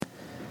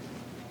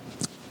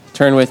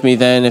Turn with me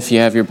then, if you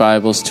have your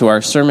Bibles, to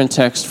our sermon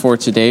text for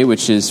today,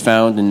 which is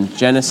found in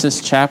Genesis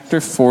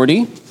chapter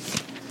 40.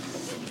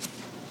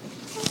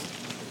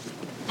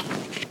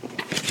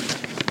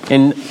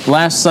 In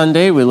last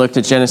Sunday, we looked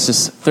at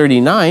Genesis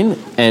 39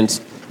 and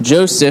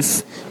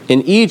Joseph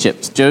in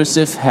Egypt.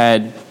 Joseph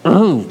had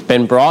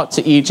been brought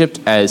to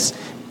Egypt as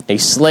a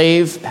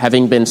slave,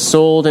 having been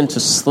sold into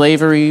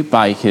slavery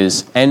by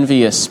his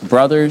envious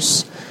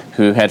brothers,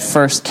 who had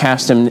first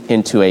cast him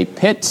into a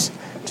pit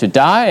to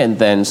die and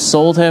then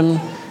sold him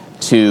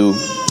to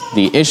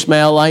the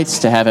Ishmaelites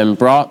to have him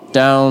brought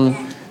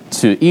down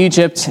to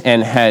Egypt,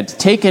 and had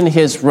taken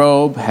his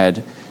robe,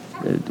 had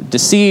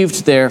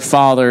deceived their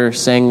father,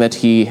 saying that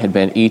he had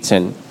been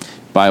eaten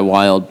by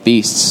wild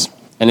beasts.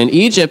 And in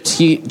Egypt,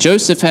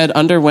 Joseph had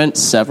underwent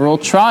several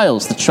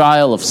trials. The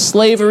trial of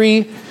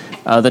slavery,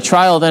 the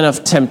trial then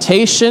of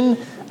temptation,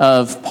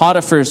 of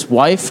Potiphar's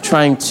wife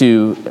trying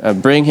to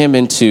bring him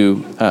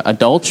into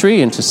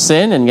adultery, into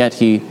sin, and yet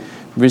he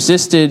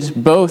resisted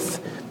both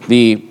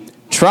the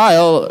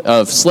trial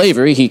of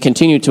slavery. He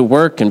continued to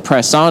work and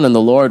press on, and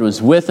the Lord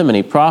was with him, and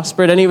he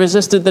prospered, and he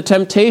resisted the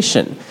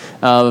temptation,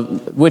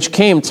 which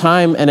came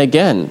time and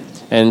again,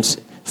 and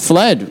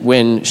fled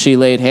when she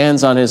laid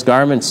hands on his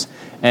garments,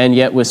 and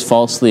yet was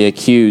falsely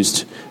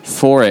accused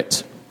for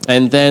it.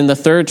 And then the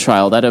third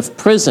trial, that of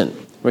prison,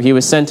 where he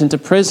was sent into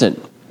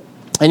prison.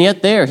 And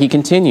yet there he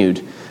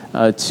continued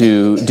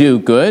to do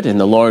good, and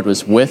the Lord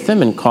was with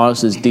him and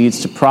caused his deeds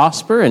to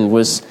prosper, and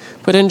was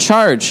put in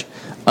charge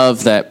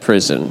of that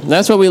prison. And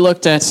that's what we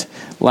looked at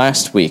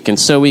last week. And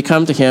so we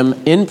come to him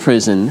in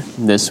prison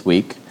this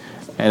week,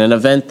 and an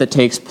event that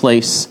takes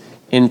place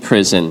in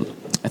prison.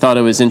 I thought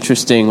it was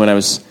interesting when I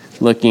was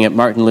looking at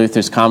Martin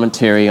Luther's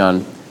commentary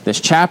on this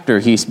chapter.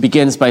 He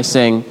begins by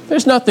saying,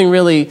 there's nothing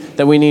really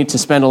that we need to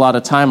spend a lot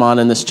of time on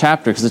in this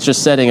chapter, because it's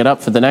just setting it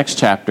up for the next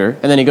chapter.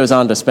 And then he goes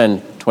on to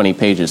spend 20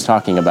 pages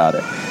talking about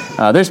it.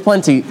 There's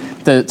plenty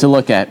to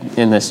look at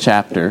in this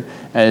chapter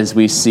as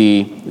we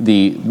see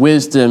the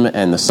wisdom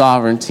and the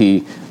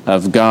sovereignty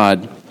of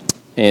God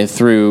in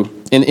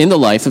the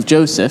life of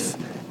Joseph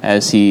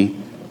as he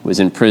was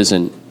in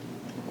prison.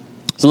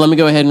 So let me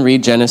go ahead and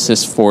read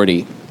Genesis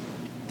 40.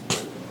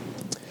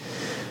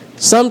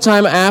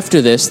 Sometime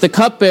after this, the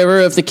cupbearer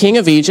of the king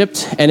of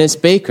Egypt and his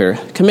baker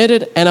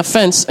committed an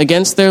offense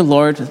against their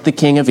lord, the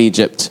king of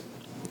Egypt.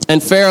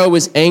 And Pharaoh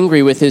was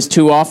angry with his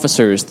two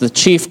officers, the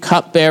chief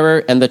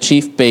cupbearer and the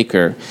chief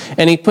baker,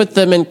 and he put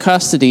them in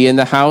custody in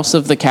the house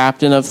of the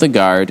captain of the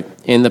guard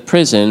in the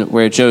prison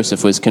where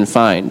Joseph was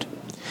confined.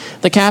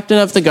 The captain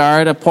of the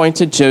guard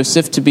appointed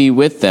Joseph to be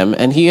with them,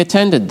 and he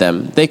attended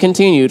them. They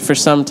continued for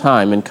some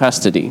time in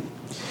custody.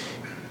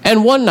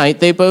 And one night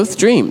they both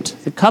dreamed,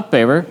 the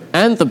cupbearer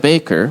and the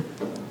baker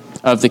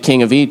of the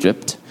king of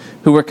Egypt,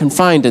 who were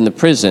confined in the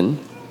prison,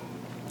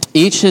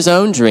 each his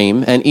own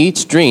dream, and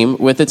each dream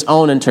with its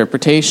own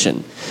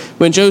interpretation.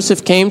 When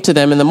Joseph came to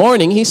them in the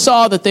morning, he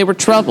saw that they were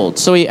troubled.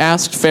 So he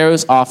asked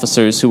Pharaoh's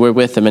officers who were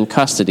with him in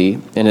custody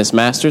in his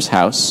master's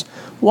house,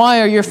 "Why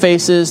are your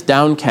faces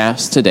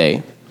downcast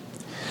today?"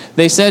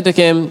 They said to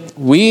him,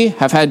 "We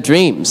have had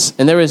dreams,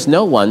 and there is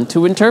no one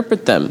to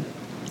interpret them."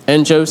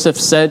 And Joseph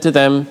said to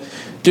them,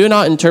 "Do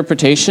not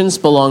interpretations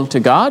belong to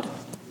God?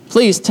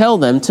 Please tell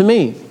them to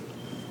me."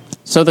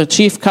 So the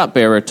chief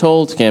cupbearer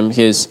told him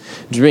his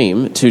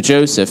dream to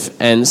Joseph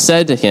and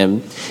said to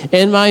him,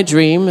 "In my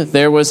dream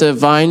there was a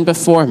vine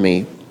before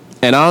me,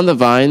 and on the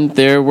vine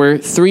there were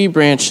 3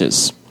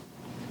 branches.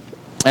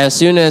 As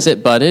soon as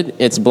it budded,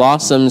 its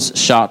blossoms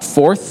shot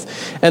forth,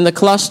 and the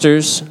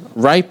clusters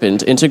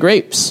ripened into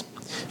grapes.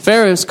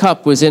 Pharaoh's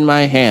cup was in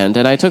my hand,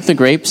 and I took the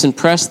grapes and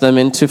pressed them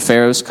into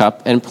Pharaoh's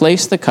cup and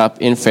placed the cup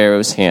in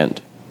Pharaoh's hand."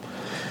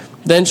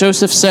 Then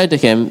Joseph said to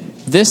him,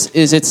 "This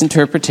is its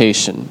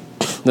interpretation.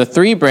 The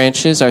 3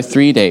 branches are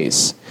 3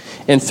 days.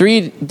 In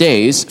 3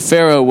 days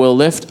Pharaoh will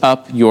lift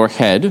up your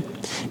head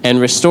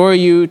and restore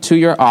you to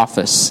your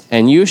office,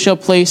 and you shall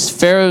place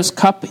Pharaoh's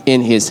cup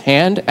in his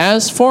hand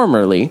as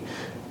formerly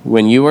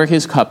when you were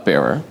his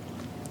cupbearer.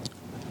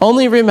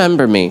 Only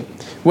remember me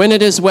when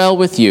it is well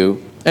with you,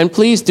 and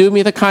please do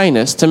me the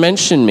kindness to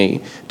mention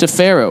me to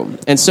Pharaoh,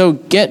 and so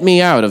get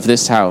me out of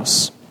this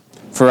house.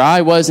 For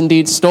I was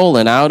indeed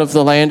stolen out of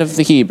the land of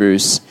the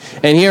Hebrews,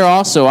 and here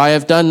also I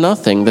have done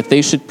nothing that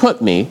they should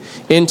put me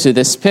into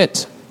this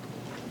pit."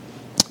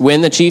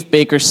 When the chief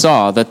baker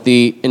saw that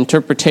the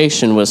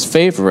interpretation was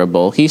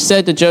favorable, he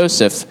said to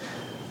Joseph,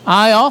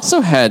 "I also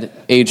had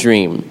a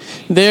dream.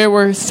 There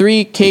were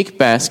 3 cake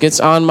baskets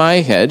on my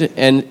head,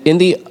 and in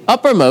the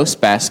uppermost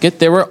basket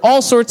there were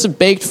all sorts of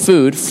baked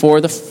food for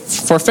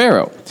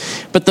Pharaoh.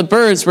 But the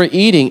birds were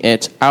eating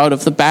it out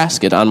of the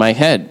basket on my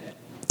head."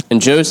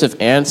 And Joseph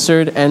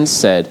answered and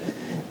said,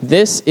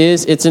 "This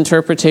is its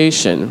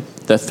interpretation.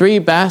 The 3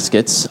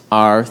 baskets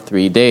are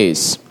 3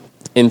 days.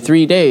 In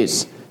 3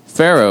 days,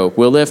 Pharaoh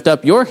will lift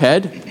up your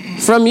head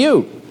from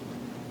you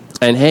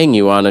and hang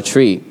you on a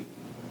tree,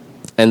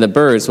 and the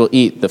birds will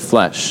eat the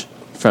flesh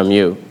from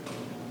you."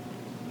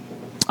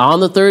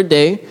 On the 3rd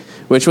day,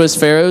 which was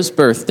Pharaoh's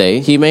birthday,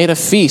 he made a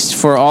feast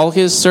for all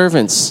his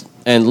servants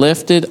and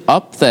lifted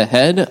up the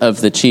head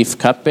of the chief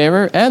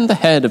cupbearer and the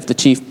head of the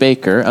chief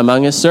baker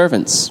among his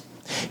servants.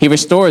 He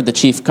restored the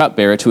chief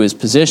cupbearer to his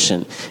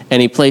position,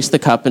 and he placed the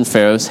cup in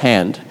Pharaoh's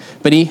hand.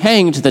 But he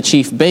hanged the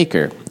chief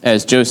baker,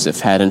 as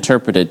Joseph had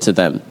interpreted to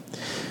them.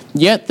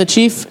 Yet the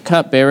chief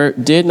cupbearer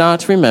did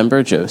not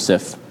remember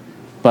Joseph,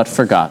 but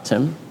forgot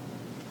him.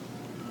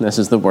 This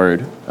is the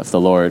word of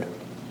the Lord.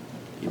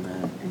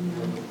 Amen.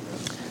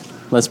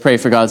 Let's pray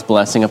for God's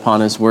blessing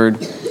upon his word.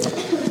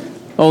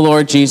 O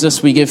Lord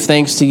Jesus, we give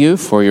thanks to you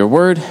for your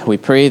word. We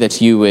pray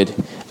that you would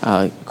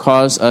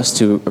cause us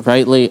to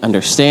rightly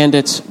understand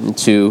it and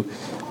to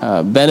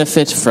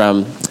benefit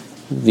from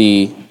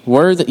the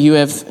word that you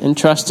have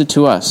entrusted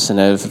to us and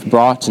have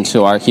brought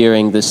into our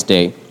hearing this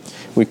day.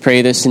 We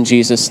pray this in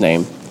Jesus'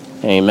 name.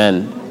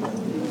 Amen.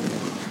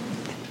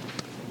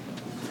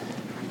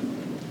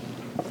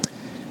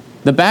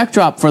 The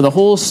backdrop for the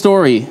whole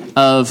story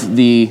of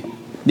the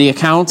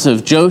account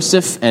of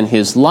Joseph and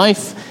his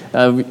life,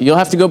 you'll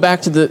have to go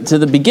back to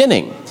the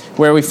beginning,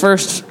 where we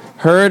first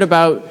heard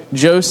about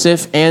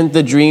Joseph and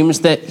the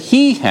dreams that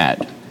he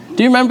had.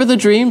 Do you remember the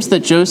dreams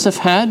that Joseph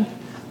had?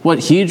 What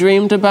he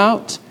dreamed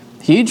about?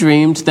 He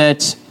dreamed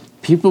that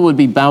people would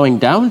be bowing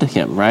down to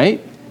him,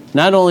 right?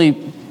 Not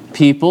only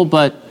people,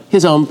 but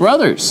his own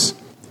brothers.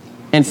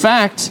 In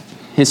fact,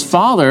 his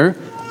father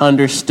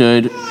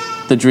understood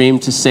the dream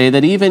to say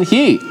that even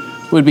he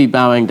would be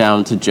bowing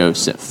down to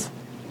Joseph.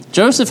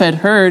 Joseph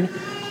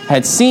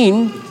had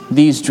seen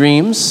these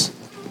dreams,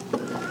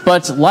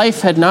 but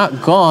life had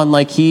not gone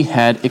like he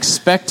had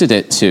expected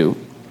it to.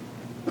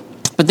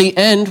 But the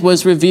end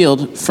was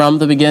revealed from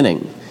the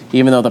beginning,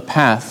 even though the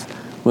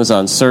path was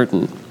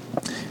uncertain.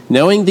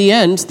 Knowing the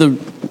end,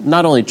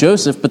 not only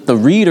Joseph, but the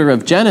reader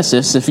of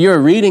Genesis, if you're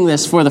reading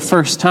this for the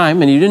first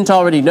time and you didn't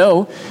already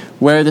know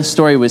where the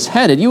story was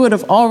headed, you would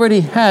have already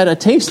had a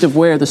taste of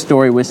where the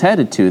story was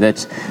headed to,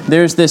 that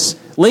there's this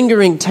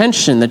lingering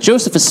tension that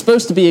Joseph is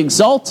supposed to be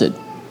exalted,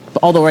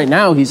 although right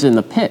now he's in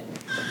the pit.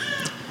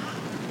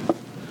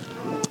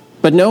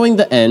 But knowing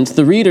the end,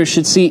 the reader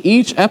should see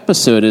each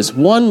episode as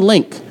one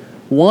link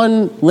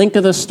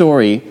of the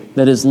story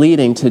that is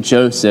leading to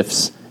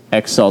Joseph's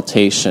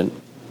exaltation.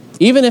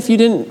 Even if you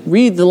didn't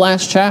read the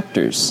last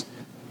chapters,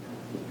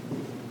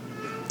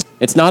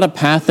 it's not a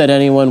path that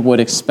anyone would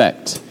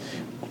expect.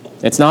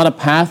 It's not a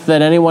path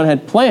that anyone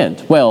had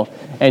planned. Well,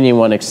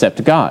 anyone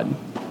except God.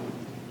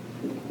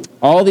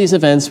 All these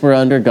events were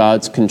under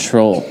God's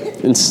control.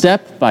 And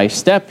step by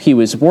step, he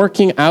was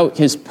working out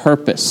his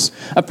purpose.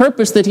 A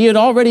purpose that he had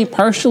already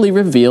partially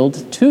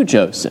revealed to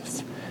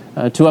Joseph,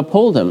 to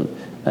uphold him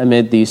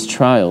amid these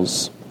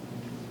trials.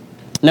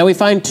 Now we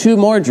find two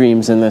more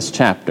dreams in this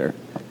chapter.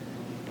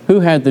 Who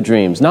had the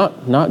dreams?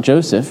 Not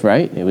Joseph,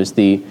 right? It was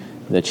the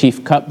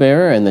chief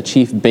cupbearer and the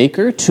chief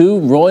baker, two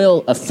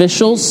royal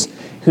officials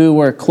who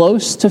were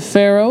close to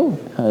Pharaoh.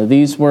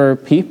 These were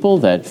people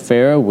that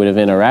Pharaoh would have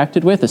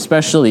interacted with,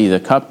 especially the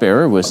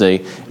cupbearer was a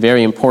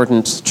very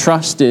important,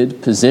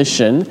 trusted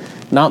position,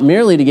 not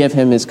merely to give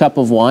him his cup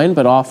of wine,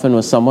 but often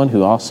was someone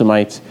who also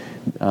might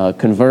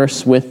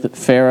converse with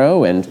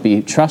Pharaoh and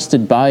be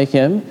trusted by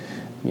him.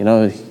 You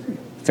know,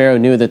 Pharaoh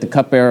knew that the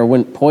cupbearer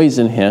wouldn't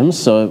poison him,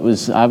 so it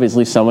was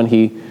obviously someone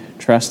he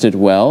trusted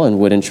well and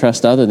would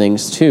entrust other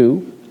things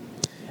to.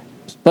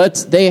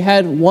 But they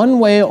had one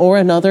way or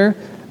another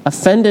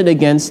offended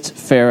against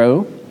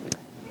Pharaoh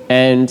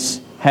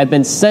and had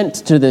been sent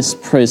to this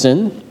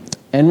prison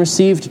and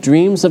received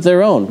dreams of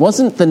their own.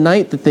 Wasn't the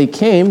night that they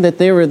came that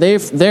they were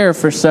there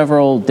for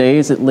several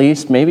days at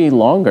least, maybe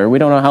longer. We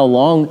don't know how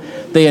long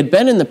they had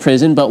been in the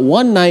prison, but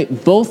one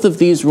night both of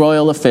these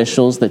royal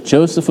officials that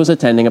Joseph was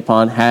attending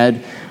upon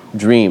had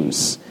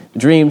dreams.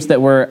 Dreams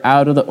that were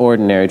out of the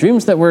ordinary.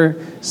 Dreams that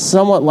were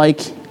somewhat like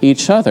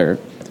each other.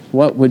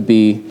 What would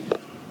be...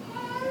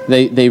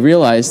 They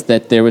realized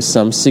that there was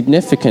some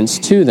significance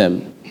to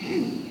them.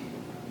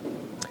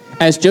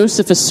 As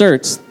Joseph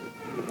asserts,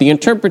 the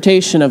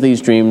interpretation of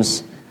these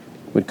dreams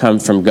would come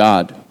from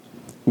God.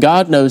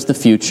 God knows the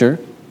future,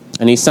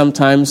 and he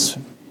sometimes,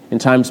 in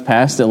times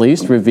past at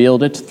least,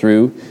 revealed it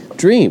through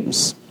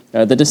dreams.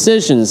 The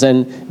decisions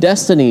and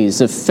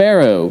destinies of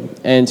Pharaoh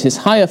and his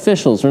high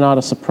officials are not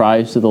a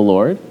surprise to the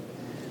Lord.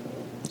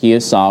 He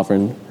is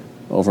sovereign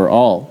over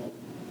all.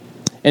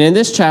 And in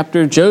this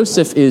chapter,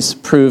 Joseph is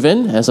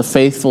proven as a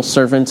faithful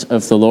servant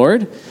of the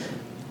Lord.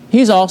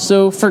 He's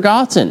also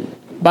forgotten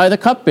by the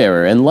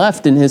cupbearer and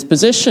left in his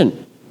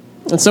position.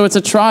 And so it's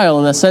a trial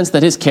in the sense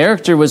that his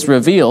character was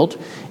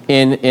revealed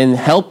in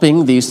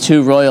helping these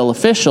two royal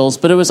officials,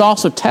 but it was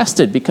also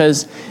tested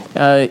because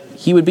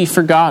he would be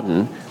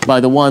forgotten by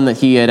the one that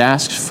he had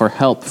asked for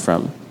help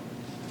from.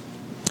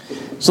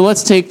 So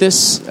let's take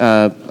this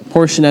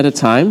portion at a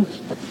time.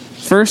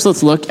 First,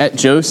 let's look at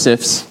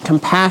Joseph's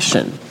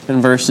compassion in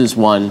verses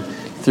 1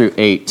 through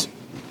 8.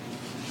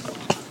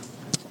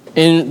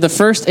 In the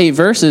first 8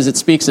 verses, it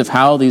speaks of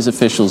how these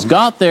officials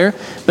got there,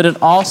 but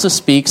it also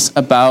speaks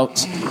about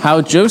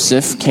how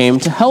Joseph came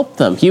to help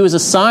them. He was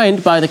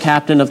assigned by the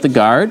captain of the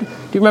guard. Do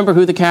you remember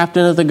who the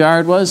captain of the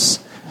guard was?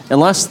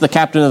 unless the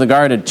captain of the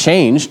guard had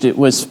changed, it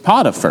was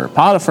Potiphar.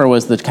 Potiphar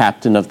was the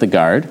captain of the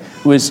guard,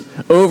 who was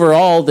over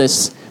all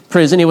this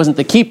prison. He wasn't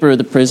the keeper of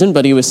the prison,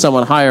 but he was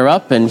someone higher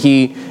up, and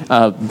he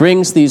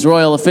brings these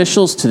royal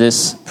officials to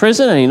this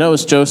prison, and he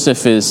knows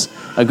Joseph is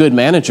a good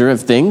manager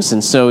of things,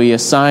 and so he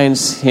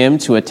assigns him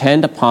to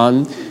attend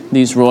upon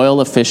these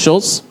royal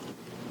officials.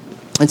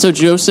 And so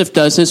Joseph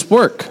does his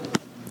work.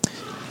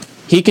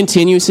 He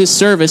continues his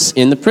service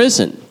in the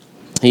prison.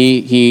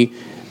 He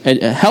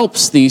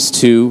helps these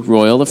two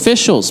royal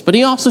officials, but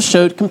he also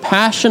showed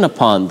compassion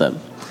upon them.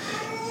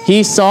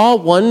 He saw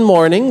one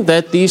morning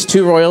that these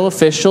two royal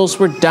officials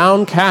were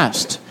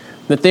downcast,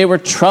 that they were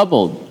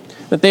troubled,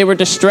 that they were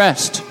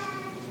distressed.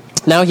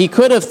 Now, he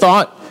could have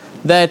thought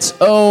that,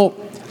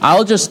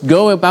 I'll just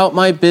go about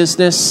my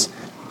business.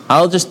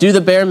 I'll just do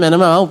the bare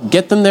minimum. I'll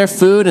get them their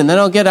food, and then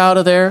I'll get out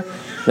of there.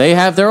 They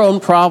have their own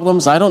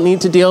problems. I don't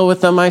need to deal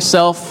with them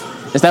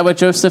myself. Is that what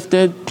Joseph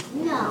did?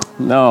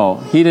 No,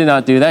 he did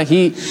not do that.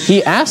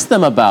 He asked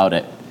them about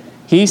it.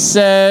 He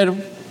said,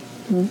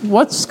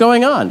 what's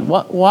going on?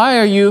 Why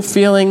are you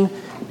feeling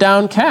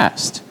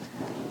downcast?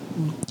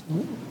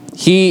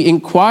 He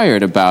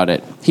inquired about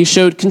it. He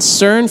showed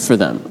concern for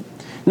them.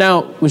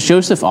 Now, was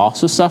Joseph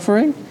also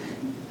suffering?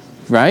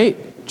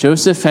 Right?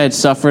 Joseph had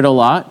suffered a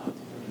lot.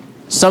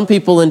 Some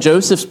people in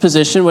Joseph's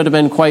position would have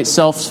been quite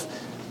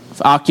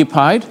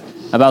self-occupied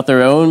about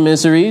their own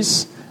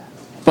miseries.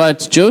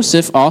 But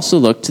Joseph also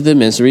looked to the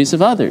miseries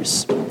of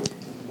others.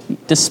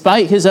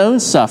 Despite his own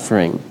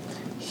suffering,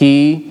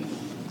 he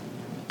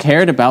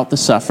cared about the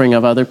suffering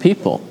of other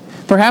people.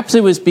 Perhaps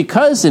it was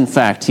because, in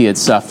fact, he had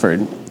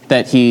suffered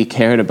that he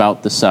cared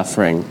about the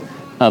suffering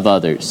of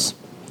others.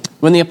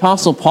 When the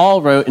Apostle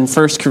Paul wrote in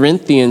 2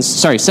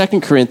 Corinthians,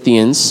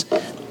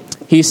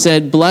 he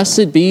said,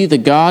 "Blessed be the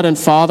God and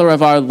Father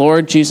of our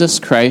Lord Jesus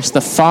Christ,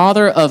 the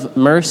Father of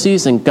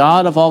mercies and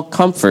God of all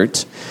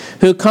comfort,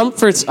 who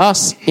comforts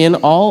us in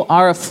all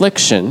our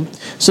affliction,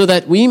 so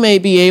that we may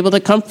be able to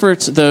comfort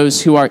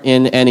those who are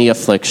in any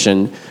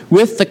affliction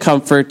with the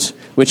comfort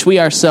which we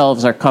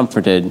ourselves are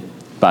comforted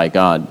by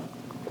God."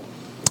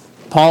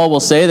 Paul will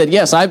say that,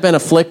 yes, I've been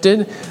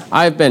afflicted,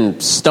 I've been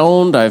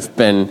stoned, I've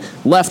been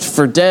left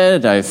for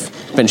dead, I've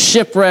been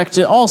shipwrecked,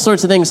 all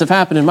sorts of things have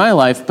happened in my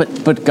life,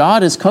 but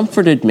God has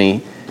comforted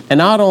me. And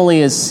not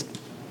only has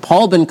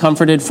Paul been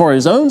comforted for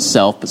his own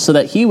self, but so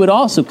that he would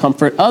also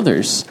comfort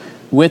others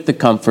with the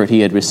comfort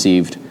he had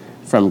received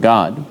from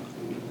God.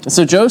 And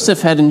so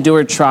Joseph had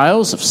endured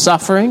trials of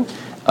suffering,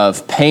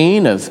 of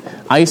pain, of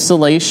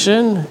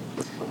isolation,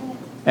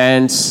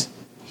 and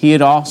he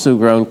had also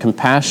grown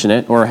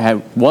compassionate, or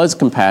was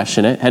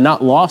compassionate, had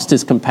not lost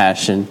his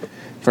compassion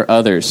for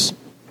others.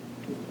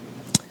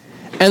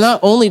 And not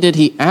only did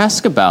he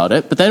ask about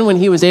it, but then when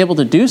he was able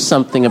to do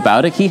something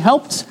about it, he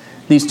helped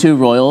these two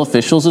royal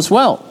officials as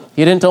well.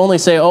 He didn't only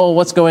say,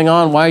 what's going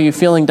on? Why are you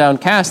feeling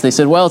downcast? They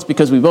said, well, it's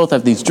because we both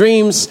have these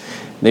dreams.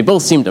 They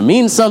both seem to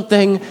mean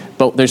something,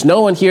 but there's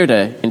no one here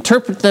to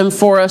interpret them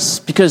for us,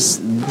 because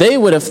they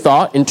would have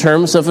thought in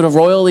terms of a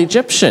royal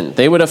Egyptian.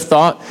 They would have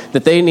thought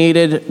that they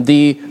needed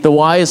the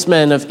wise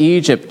men of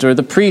Egypt or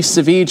the priests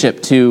of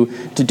Egypt to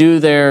do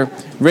their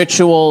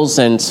rituals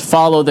and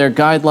follow their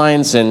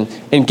guidelines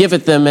and give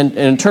it them an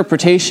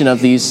interpretation of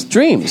these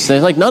dreams.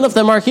 They're like, none of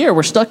them are here.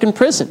 We're stuck in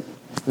prison.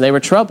 They were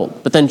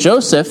troubled. But then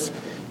Joseph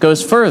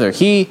goes further.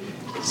 He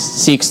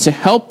seeks to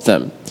help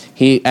them.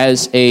 He,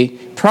 as a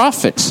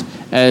prophet,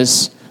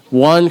 as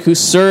one who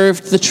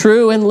served the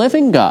true and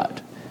living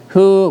God,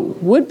 who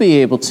would be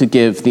able to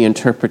give the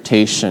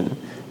interpretation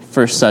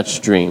for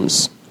such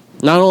dreams.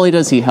 Not only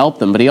does he help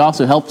them, but he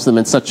also helps them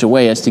in such a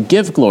way as to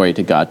give glory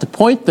to God, to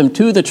point them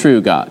to the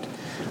true God,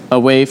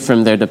 away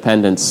from their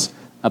dependence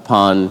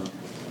upon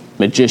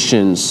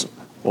magicians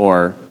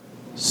or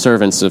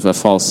servants of a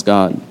false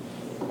god.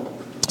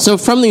 So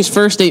from these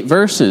first 8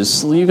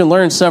 verses, you can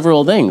learn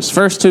several things.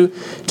 First,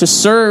 to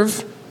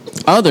serve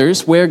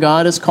others where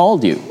God has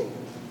called you.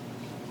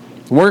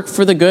 Work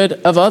for the good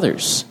of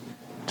others.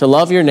 To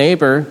love your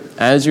neighbor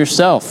as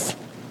yourself.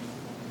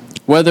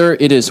 Whether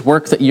it is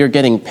work that you're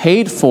getting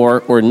paid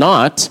for or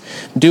not,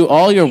 do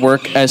all your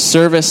work as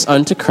service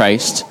unto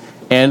Christ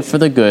and for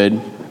the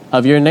good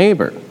of your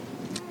neighbor.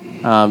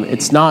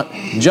 It's not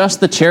just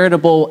the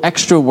charitable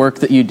extra work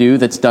that you do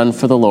that's done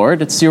for the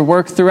Lord. It's your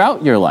work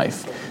throughout your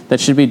life that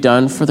should be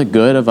done for the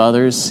good of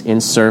others in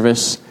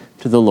service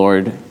to the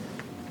Lord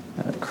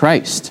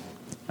Christ.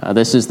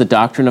 This is the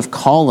doctrine of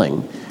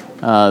calling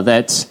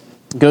that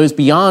goes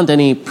beyond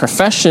any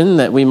profession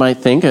that we might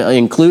think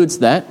includes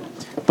that.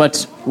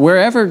 But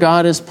wherever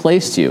God has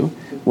placed you,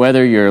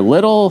 whether you're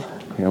little,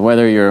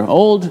 whether you're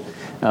old,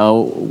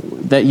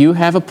 that you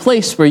have a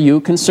place where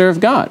you can serve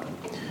God.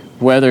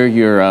 Whether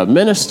you're a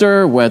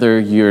minister, whether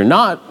you're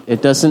not,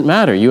 it doesn't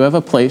matter. You have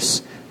a place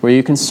where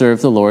you can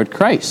serve the Lord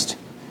Christ.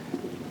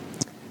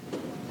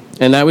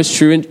 And that was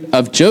true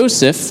of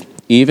Joseph,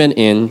 even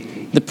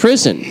in the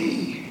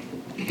prison.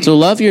 So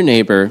love your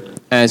neighbor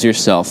as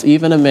yourself,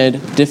 even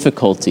amid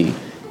difficulty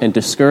and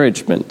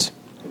discouragement.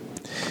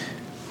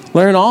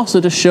 Learn also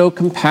to show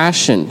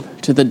compassion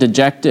to the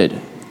dejected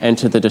and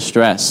to the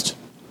distressed.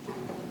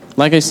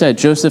 Like I said,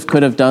 Joseph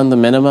could have done the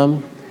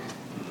minimum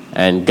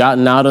and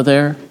gotten out of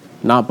there,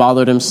 not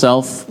bothered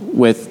himself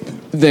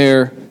with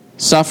their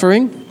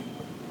suffering.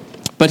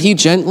 But he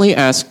gently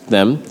asked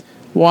them,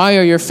 "Why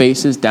are your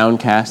faces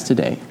downcast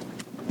today?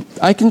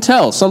 I can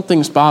tell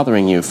something's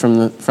bothering you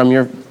from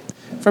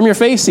your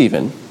face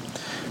even."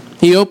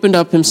 He opened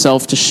up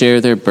himself to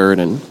share their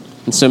burden,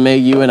 and so may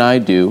you and I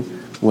do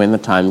when the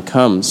time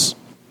comes.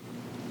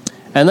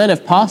 And then,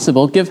 if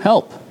possible, give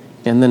help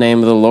in the name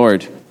of the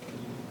Lord.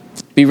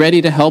 Be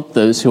ready to help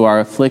those who are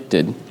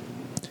afflicted.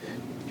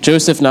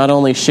 Joseph not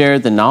only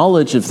shared the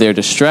knowledge of their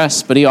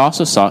distress, but he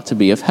also sought to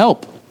be of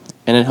help,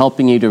 and in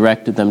helping you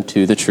directed them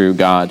to the true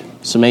God.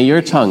 So may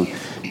your tongue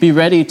be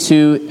ready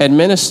to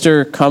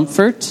administer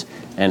comfort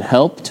and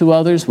help to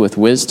others with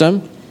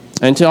wisdom,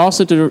 and to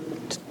also to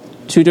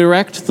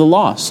direct the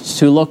lost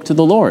to look to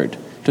the Lord,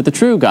 to the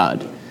true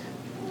God,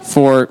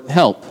 for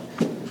help.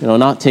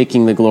 Not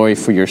taking the glory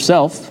for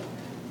yourself,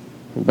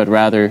 but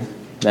rather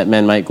that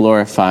men might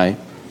glorify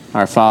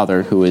our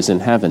Father who is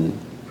in heaven.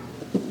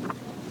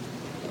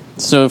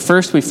 So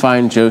first we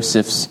find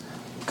Joseph's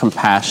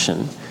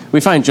compassion.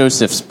 We find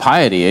Joseph's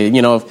piety.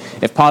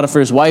 If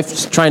Potiphar's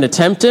wife's trying to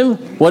tempt him,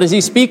 what does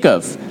he speak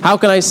of? How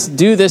can I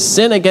do this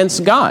sin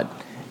against God?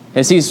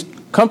 As he's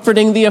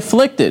comforting the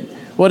afflicted,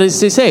 what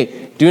does he say?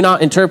 Do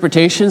not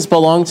interpretations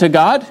belong to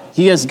God?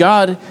 He has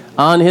God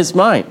on his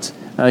mind.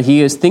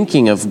 He is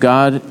thinking of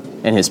God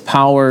and his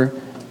power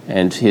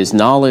and his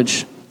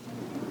knowledge.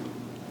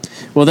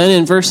 Well, then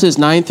in verses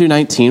 9 through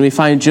 19, we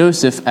find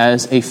Joseph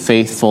as a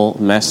faithful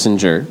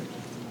messenger.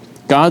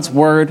 God's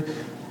word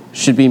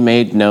should be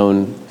made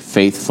known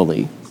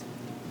faithfully.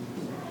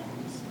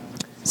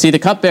 See, the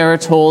cupbearer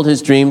told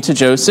his dream to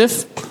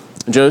Joseph.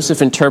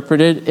 Joseph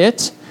interpreted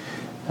it.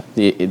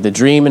 The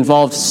dream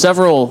involved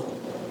several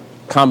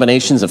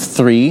combinations of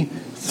three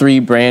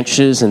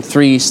branches and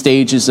 3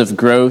 stages of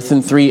growth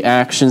and 3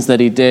 actions that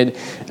he did.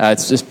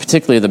 It's just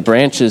particularly the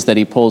branches that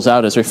he pulls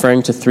out is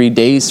referring to 3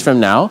 days from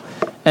now,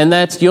 and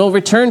that you'll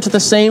return to the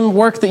same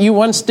work that you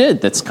once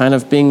did. That's kind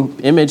of being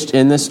imaged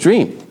in this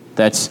dream.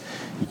 That's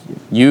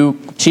you,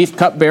 chief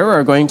cupbearer,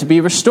 are going to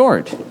be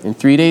restored in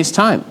 3 days'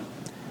 time.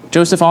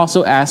 Joseph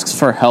also asks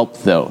for help,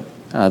 though,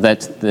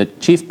 that the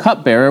chief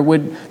cupbearer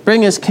would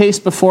bring his case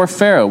before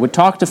Pharaoh, would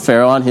talk to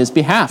Pharaoh on his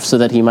behalf so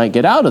that he might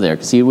get out of there,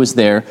 because he was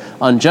there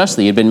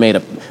unjustly. He had been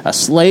made a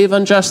slave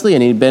unjustly,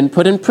 and he'd been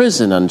put in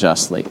prison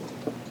unjustly.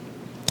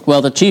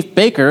 Well, the chief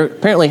baker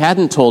apparently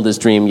hadn't told his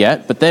dream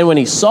yet, but then when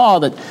he saw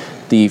that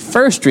the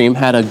first dream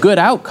had a good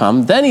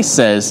outcome, then he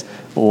says,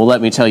 "Well, let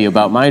me tell you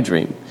about my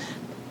dream."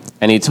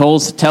 And he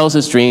tells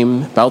his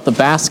dream about the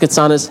baskets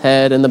on his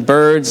head and the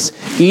birds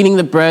eating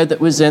the bread that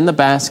was in the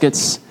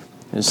baskets.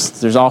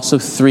 There's also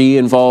 3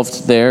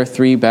 involved there,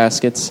 3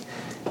 baskets.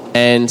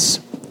 And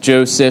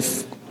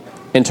Joseph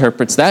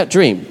interprets that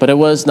dream, but it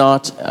was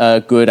not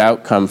a good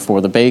outcome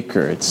for the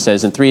baker. It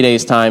says in 3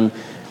 days' time,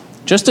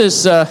 just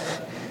as the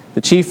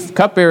chief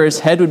cupbearer's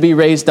head would be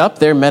raised up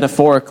there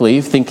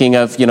metaphorically, thinking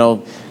of,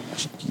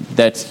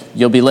 that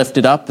you'll be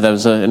lifted up. That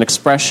was an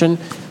expression.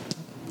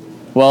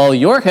 Well,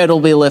 your head will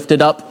be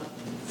lifted up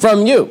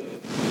from you.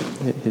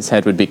 His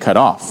head would be cut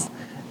off.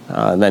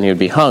 And then he would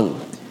be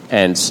hung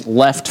and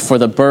left for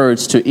the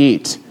birds to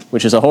eat,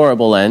 which is a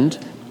horrible end,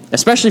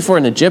 especially for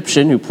an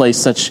Egyptian who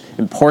placed such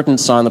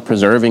importance on the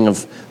preserving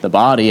of the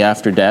body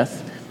after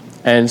death.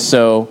 And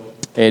so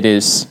it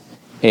is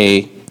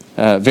a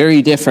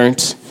very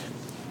different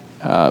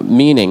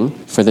meaning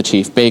for the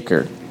chief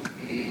baker.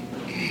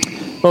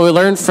 Well, we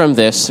learn from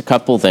this a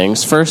couple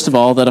things. First of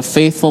all, that a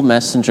faithful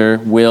messenger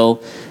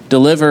will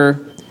deliver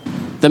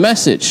the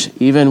message,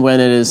 even when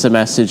it is a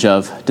message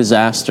of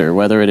disaster,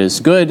 whether it is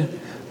good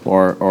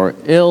or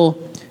ill.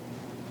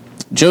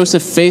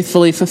 Joseph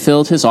faithfully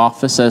fulfilled his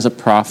office as a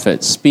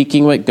prophet,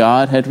 speaking what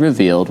God had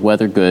revealed,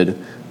 whether good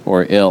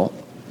or ill.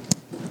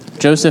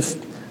 Joseph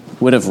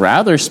would have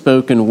rather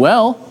spoken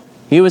well.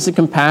 He was a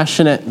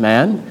compassionate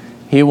man.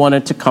 He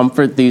wanted to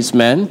comfort these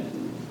men,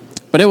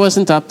 but it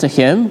wasn't up to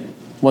him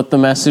what the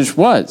message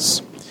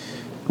was.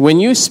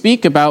 When you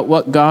speak about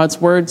what God's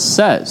word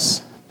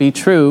says, be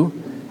true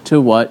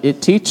to what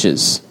it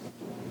teaches.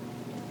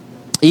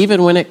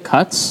 Even when it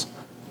cuts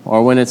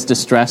or when it's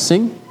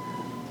distressing,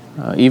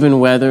 even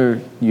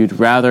whether you'd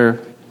rather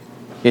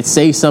it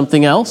say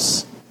something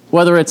else,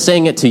 whether it's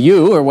saying it to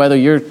you or whether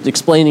you're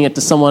explaining it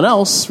to someone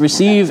else,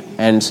 receive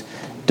and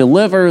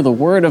deliver the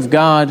word of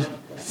God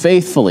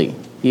faithfully,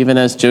 even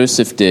as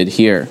Joseph did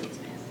here.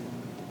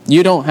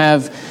 You don't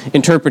have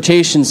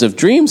interpretations of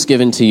dreams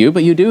given to you,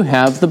 but you do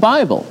have the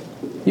Bible.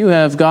 You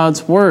have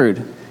God's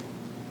word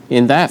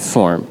in that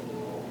form.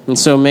 And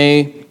so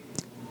may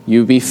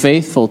you be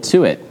faithful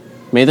to it.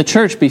 May the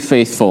church be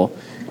faithful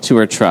to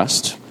her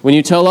trust. When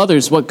you tell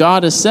others what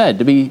God has said,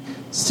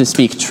 to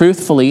speak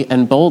truthfully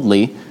and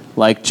boldly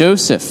like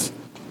Joseph.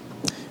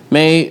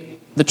 May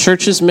the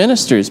church's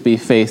ministers be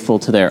faithful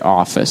to their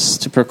office,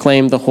 to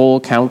proclaim the whole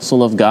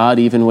counsel of God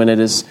even when it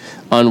is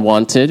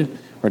unwanted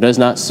or does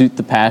not suit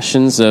the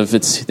passions of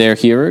their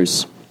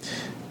hearers.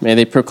 May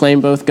they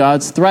proclaim both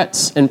God's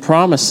threats and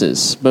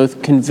promises,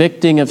 both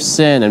convicting of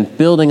sin and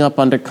building up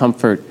under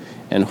comfort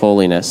and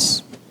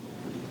holiness.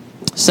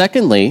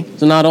 Secondly,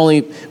 so not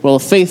only will a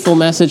faithful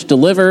message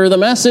deliver the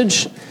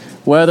message,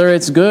 whether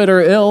it's good or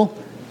ill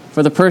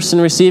for the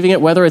person receiving it,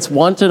 whether it's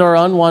wanted or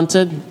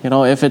unwanted,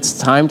 if it's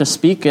time to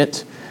speak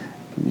it,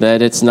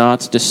 that it's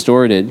not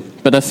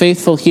distorted. But a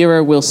faithful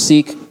hearer will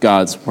seek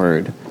God's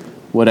word,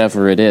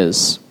 whatever it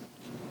is.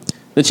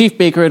 The chief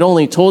baker had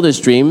only told his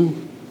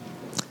dream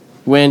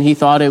when he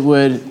thought it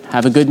would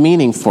have a good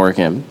meaning for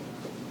him.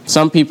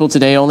 Some people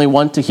today only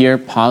want to hear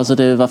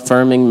positive,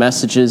 affirming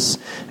messages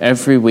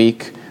every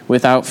week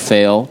without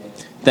fail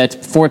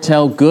that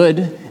foretell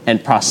good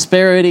and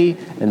prosperity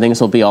and things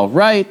will be all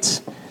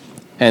right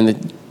and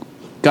that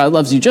God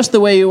loves you just the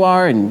way you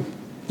are and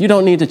you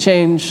don't need to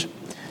change.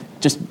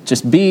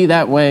 Just be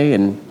that way,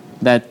 and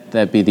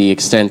that be the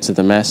extent of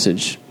the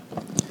message.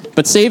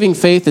 But saving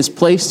faith is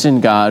placed in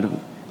God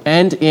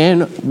and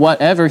in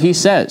whatever he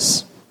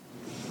says.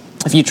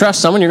 If you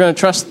trust someone, you're going to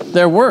trust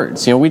their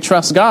words. We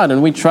trust God,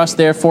 and we trust,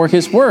 therefore,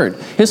 his word,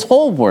 his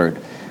whole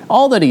word,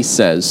 all that he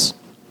says.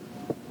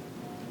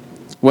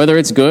 Whether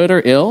it's good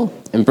or ill,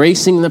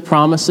 embracing the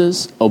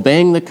promises,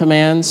 obeying the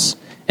commands,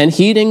 and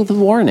heeding the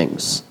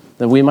warnings,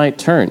 that we might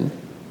turn.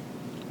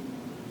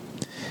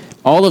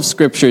 All of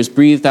Scripture is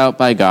breathed out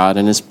by God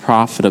and is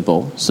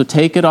profitable, so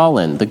take it all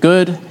in, the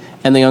good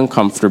and the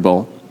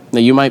uncomfortable,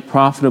 that you might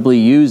profitably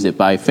use it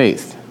by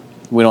faith.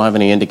 We don't have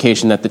any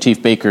indication that the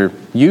chief baker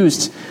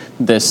used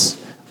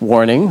this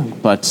warning,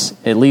 but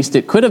at least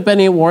it could have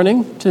been a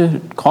warning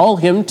to call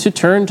him to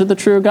turn to the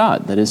true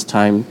God, that his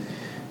time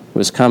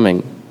was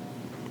coming.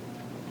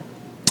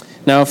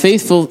 Now,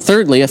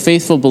 thirdly, a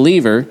faithful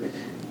believer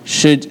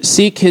should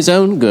seek his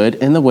own good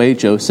in the way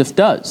Joseph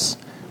does.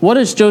 What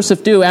does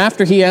Joseph do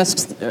after he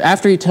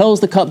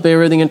tells the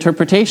cupbearer the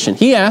interpretation?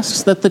 He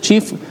asks that the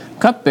chief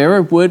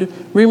cupbearer would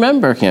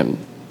remember him.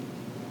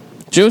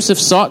 Joseph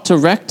sought to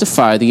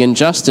rectify the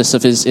injustice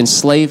of his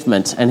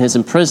enslavement and his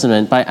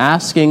imprisonment by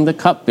asking the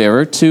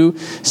cupbearer to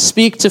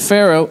speak to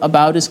Pharaoh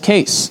about his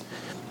case.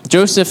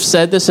 Joseph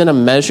said this in a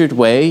measured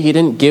way. He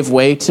didn't give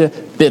way to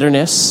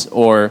bitterness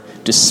or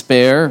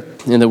despair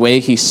in the way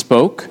he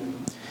spoke.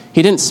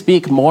 He didn't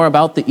speak more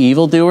about the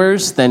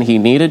evildoers than he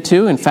needed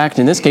to. In fact,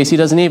 in this case, he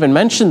doesn't even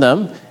mention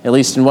them, at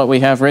least in what we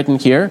have written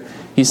here.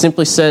 He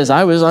simply says,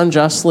 I was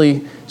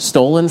unjustly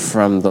stolen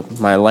from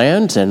my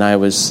land, and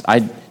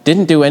I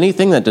didn't do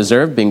anything that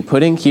deserved being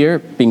put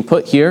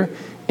here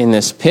in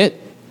this pit.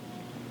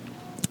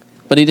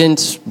 But he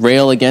didn't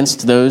rail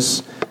against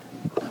those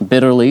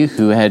bitterly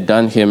who had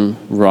done him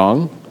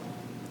wrong.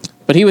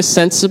 But he was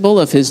sensible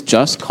of his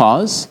just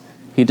cause.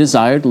 He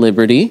desired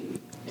liberty,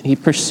 and he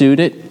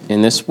pursued it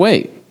in this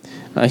way.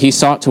 He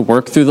sought to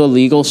work through the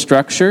legal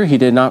structure. He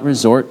did not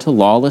resort to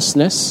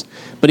lawlessness,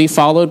 but he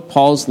followed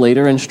Paul's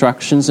later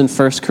instructions in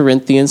 1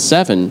 Corinthians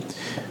 7,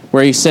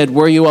 where he said,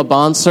 "Were you a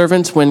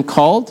bondservant when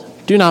called?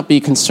 Do not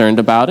be concerned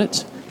about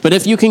it. But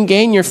if you can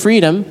gain your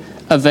freedom,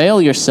 avail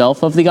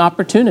yourself of the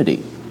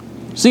opportunity."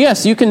 So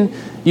yes,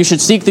 you should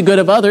seek the good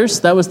of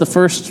others. That was the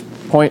first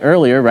point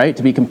earlier, right?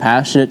 To be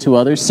compassionate to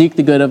others, seek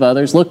the good of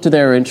others, look to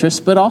their interests,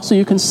 but also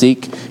you can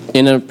seek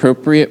in an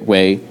appropriate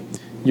way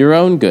your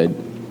own good,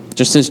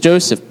 just as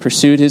Joseph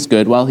pursued his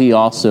good while he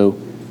also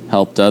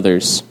helped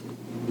others.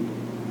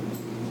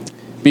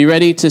 Be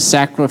ready to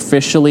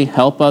sacrificially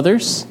help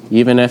others,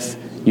 even if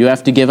you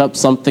have to give up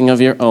something of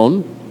your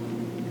own.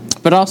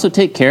 But also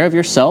take care of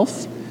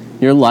yourself,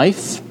 your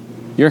life,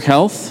 your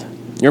health,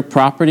 your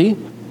property,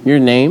 your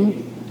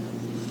name,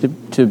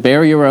 to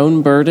bear your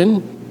own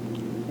burden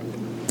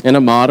in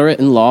a moderate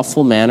and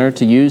lawful manner,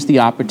 to use the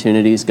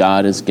opportunities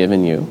God has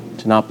given you,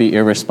 to not be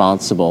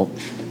irresponsible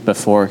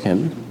before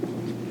him.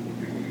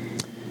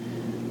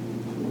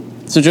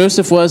 So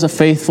Joseph was a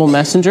faithful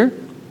messenger,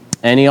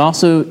 and he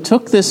also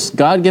took this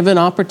God-given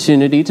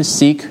opportunity to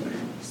seek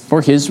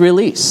for his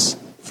release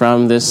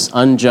from this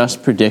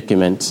unjust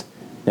predicament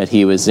that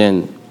he was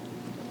in,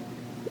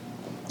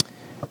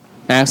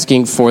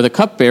 asking for the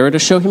cupbearer to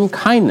show him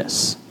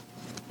kindness.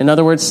 In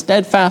other words,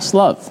 steadfast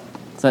love.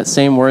 It's that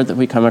same word that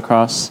we come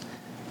across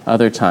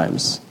other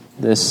times.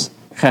 This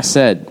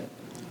chesed.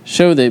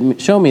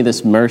 Show me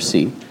this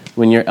mercy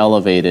when you're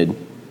elevated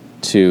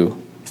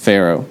to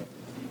Pharaoh.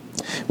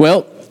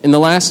 Well, in the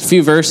last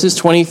few verses,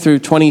 20 through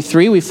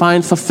 23, we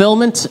find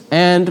fulfillment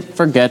and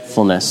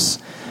forgetfulness.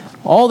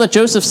 All that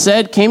Joseph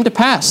said came to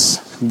pass.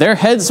 Their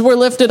heads were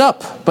lifted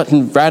up, but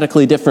in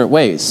radically different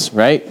ways,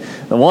 right?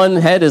 The one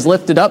head is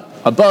lifted up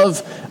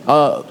above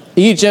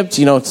Egypt,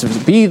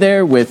 to be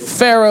there with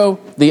Pharaoh.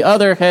 The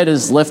other head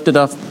is lifted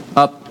up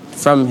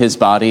from his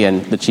body,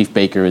 and the chief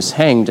baker is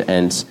hanged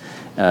and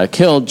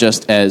killed,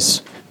 just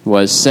as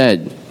was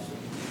said.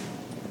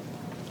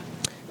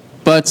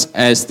 But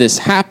as this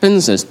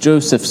happens, as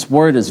Joseph's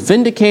word is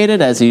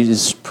vindicated, as he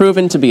is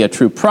proven to be a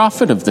true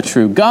prophet of the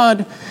true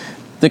God,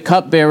 the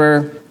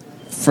cupbearer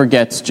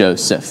forgets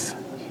Joseph.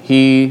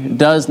 He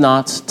does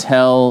not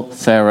tell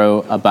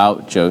Pharaoh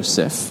about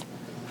Joseph.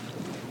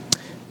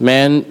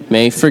 Man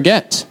may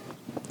forget.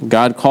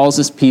 God calls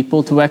his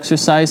people to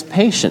exercise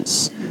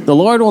patience. The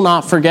Lord will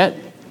not forget,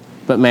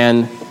 but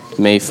man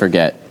may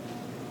forget.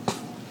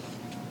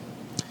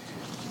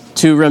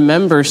 To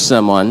remember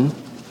someone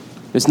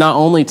is not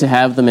only to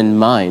have them in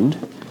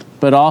mind,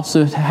 but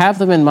also to have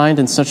them in mind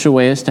in such a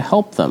way as to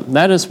help them.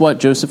 That is what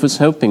Joseph was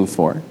hoping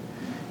for.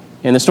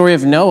 In the story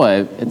of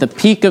Noah, at the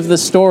peak of the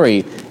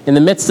story, in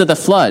the midst of the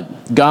flood,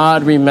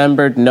 God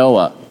remembered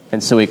Noah,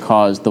 and so he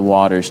caused the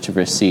waters to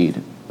recede.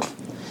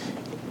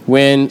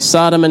 When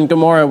Sodom and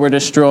Gomorrah were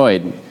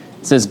destroyed,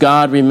 it says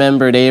God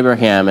remembered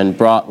Abraham and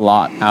brought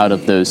Lot out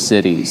of those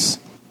cities.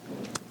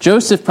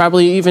 Joseph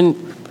probably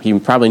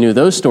knew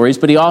those stories,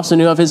 but he also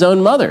knew of his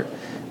own mother,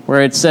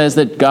 where it says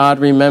that God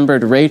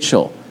remembered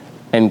Rachel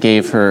and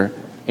gave her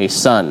a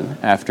son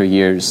after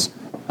years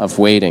of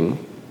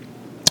waiting.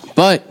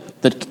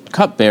 But the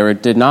cupbearer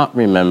did not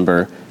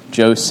remember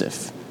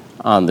Joseph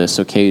on this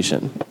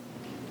occasion.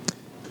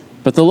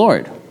 But the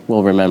Lord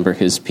will remember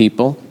his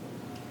people.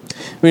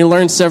 We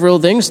learn several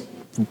things.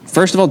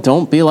 First of all,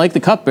 don't be like the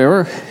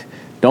cupbearer.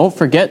 Don't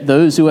forget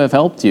those who have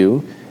helped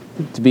you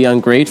to be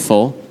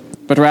ungrateful,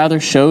 but rather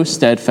show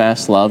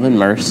steadfast love and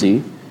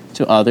mercy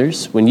to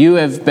others. When you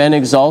have been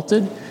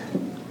exalted,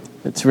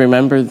 to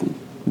remember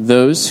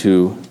those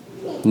who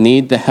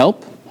need the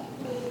help.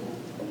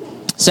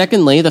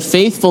 Secondly, the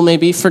faithful may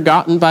be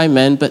forgotten by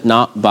men, but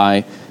not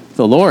by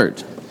the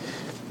Lord.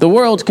 The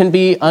world can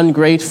be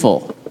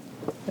ungrateful,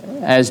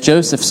 as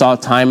Joseph saw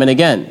time and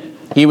again.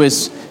 He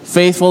was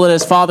faithful in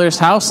his father's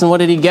house, and what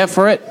did he get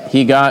for it?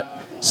 He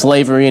got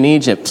slavery in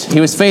Egypt. He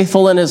was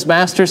faithful in his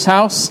master's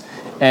house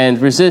and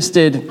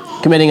resisted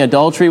committing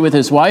adultery with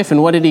his wife,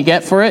 and what did he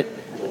get for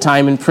it?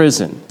 Time in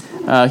prison.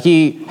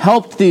 He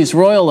helped these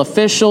royal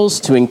officials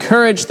to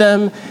encourage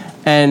them,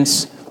 and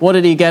what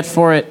did he get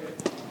for it?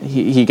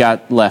 He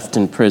got left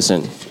in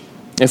prison.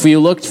 If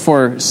you looked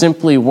for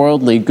simply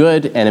worldly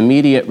good and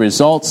immediate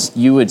results,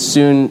 you would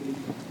soon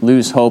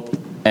lose hope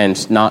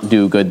and not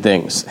do good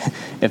things.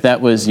 If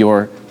that was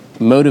your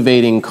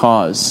motivating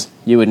cause,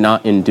 you would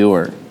not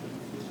endure.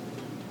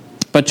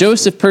 But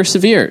Joseph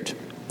persevered.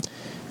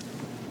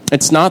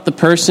 It's not the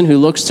person who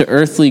looks to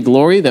earthly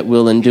glory that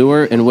will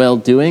endure in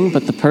well-doing,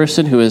 but the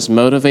person who is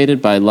motivated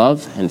by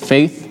love and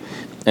faith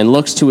and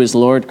looks to his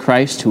Lord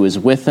Christ, who is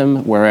with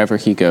him wherever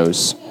he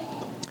goes.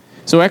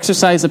 So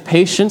exercise a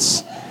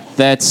patience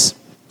that's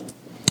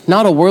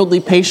not a worldly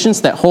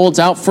patience that holds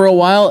out for a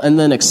while and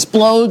then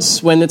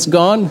explodes when it's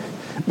gone,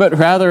 but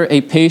rather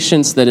a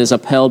patience that is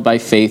upheld by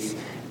faith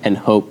and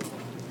hope.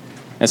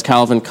 As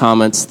Calvin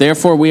comments,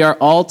 therefore we are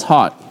all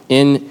taught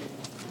in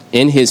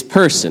his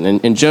person,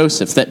 in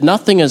Joseph, that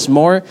nothing is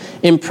more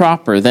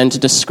improper than to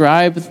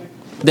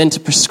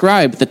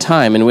prescribe the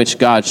time in which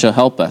God shall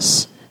help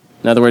us.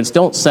 In other words,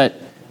 don't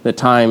set the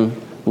time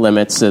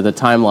limits, the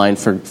timeline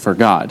for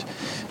God.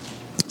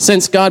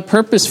 Since God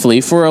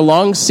purposefully, for a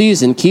long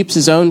season, keeps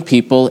his own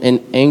people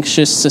in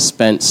anxious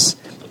suspense,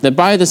 that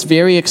by this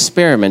very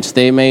experiment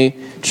they may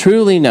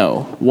truly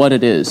know what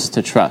it is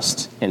to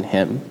trust in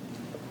him.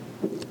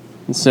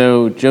 And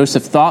so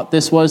Joseph thought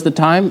this was the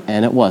time,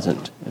 and it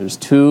wasn't. It was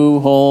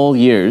 2 whole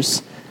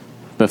years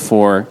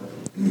before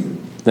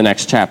the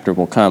next chapter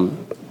will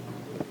come.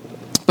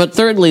 But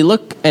thirdly,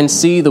 look and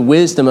see the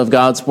wisdom of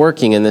God's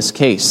working in this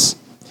case.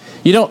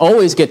 You don't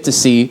always get to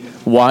see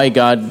why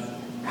God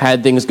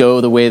had things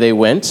go the way they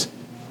went,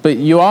 but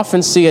you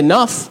often see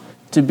enough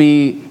to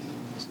be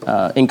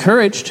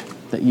encouraged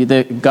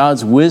that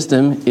God's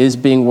wisdom is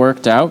being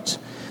worked out.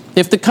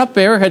 If the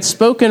cupbearer had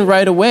spoken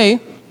right away,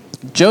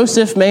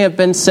 Joseph may have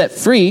been set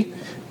free,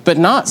 but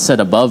not set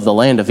above the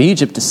land of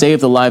Egypt to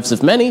save the lives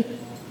of many.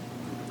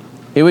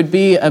 It would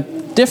be a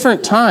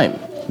different time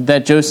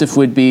that Joseph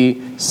would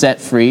be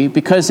set free,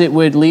 because it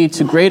would lead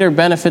to greater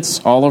benefits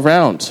all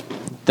around,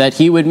 that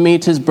he would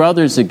meet his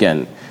brothers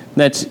again,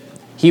 that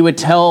he would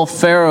tell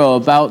Pharaoh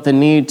about the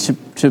need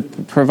to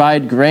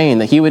provide grain,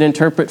 that he would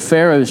interpret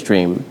Pharaoh's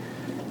dream.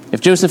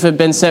 If Joseph had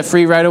been set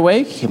free right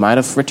away, he might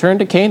have returned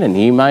to Canaan.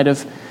 He might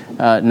have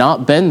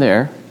not been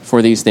there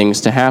for these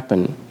things to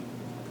happen.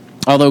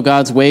 Although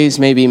God's ways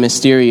may be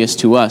mysterious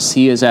to us,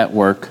 he is at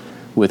work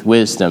with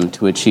wisdom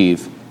to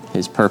achieve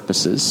his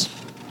purposes.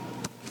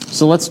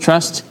 So let's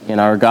trust in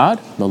our God,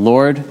 the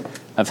Lord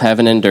of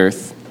heaven and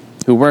earth,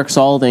 who works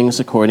all things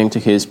according to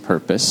his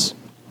purpose.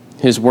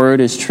 His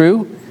word is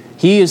true.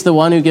 He is the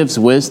one who gives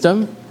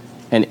wisdom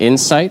and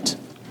insight.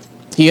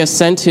 He has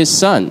sent his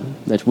Son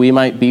that we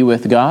might be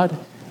with God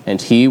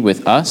and he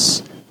with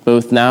us,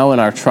 both now in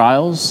our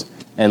trials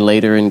and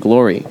later in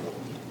glory.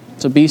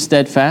 So be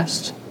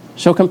steadfast.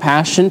 Show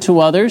compassion to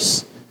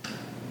others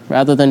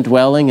rather than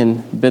dwelling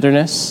in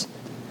bitterness.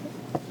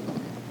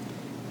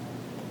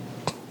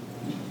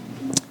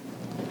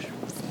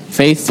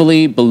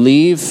 Faithfully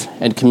believe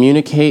and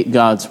communicate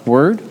God's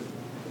word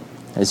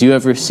as you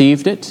have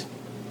received it,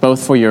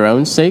 both for your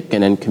own sake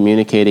and in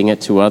communicating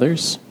it to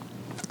others.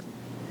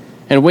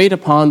 And wait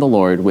upon the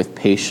Lord with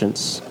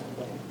patience.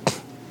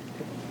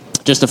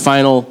 Just a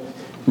final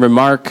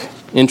remark,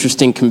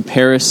 interesting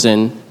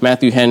comparison.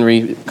 Matthew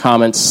Henry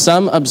comments,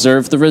 some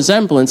observe the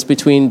resemblance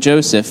between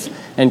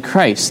Joseph and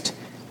Christ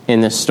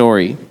in this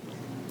story.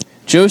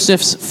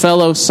 Joseph's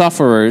fellow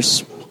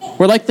sufferers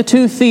were like the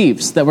two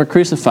thieves that were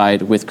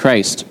crucified with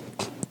Christ.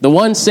 The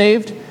one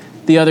saved,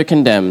 the other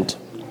condemned.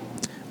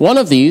 One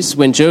of these,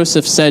 when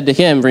Joseph said to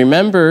him,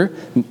 "Remember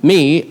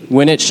me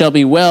when it shall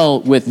be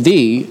well with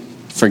thee,"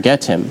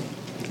 forget him.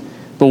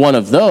 But one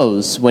of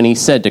those, when he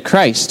said to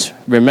Christ,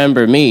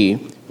 "Remember me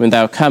when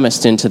thou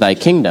comest into thy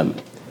kingdom,"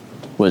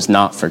 was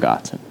not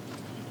forgotten.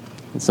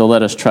 And so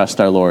let us trust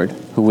our Lord,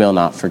 who will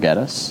not forget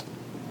us.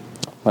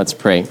 Let's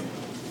pray.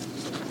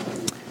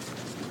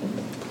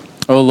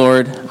 O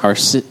Lord,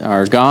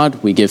 our God,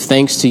 we give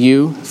thanks to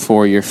you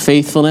for your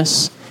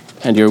faithfulness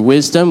and your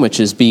wisdom, which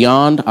is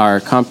beyond our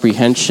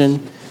comprehension,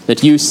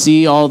 that you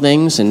see all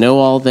things and know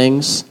all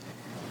things,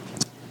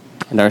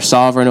 and are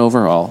sovereign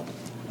over all.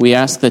 We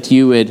ask that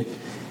you would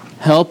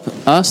help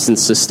us and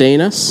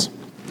sustain us,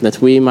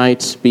 that we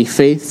might be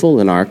faithful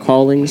in our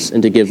callings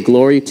and to give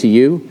glory to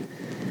you,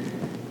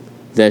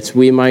 that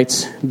we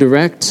might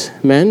direct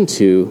men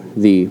to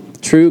the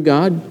true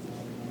God,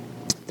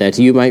 that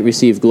you might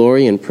receive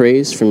glory and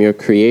praise from your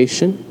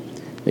creation,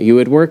 that you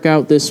would work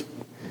out this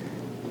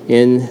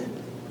in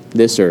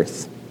this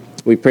earth.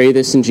 We pray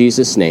this in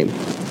Jesus' name.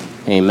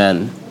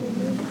 Amen.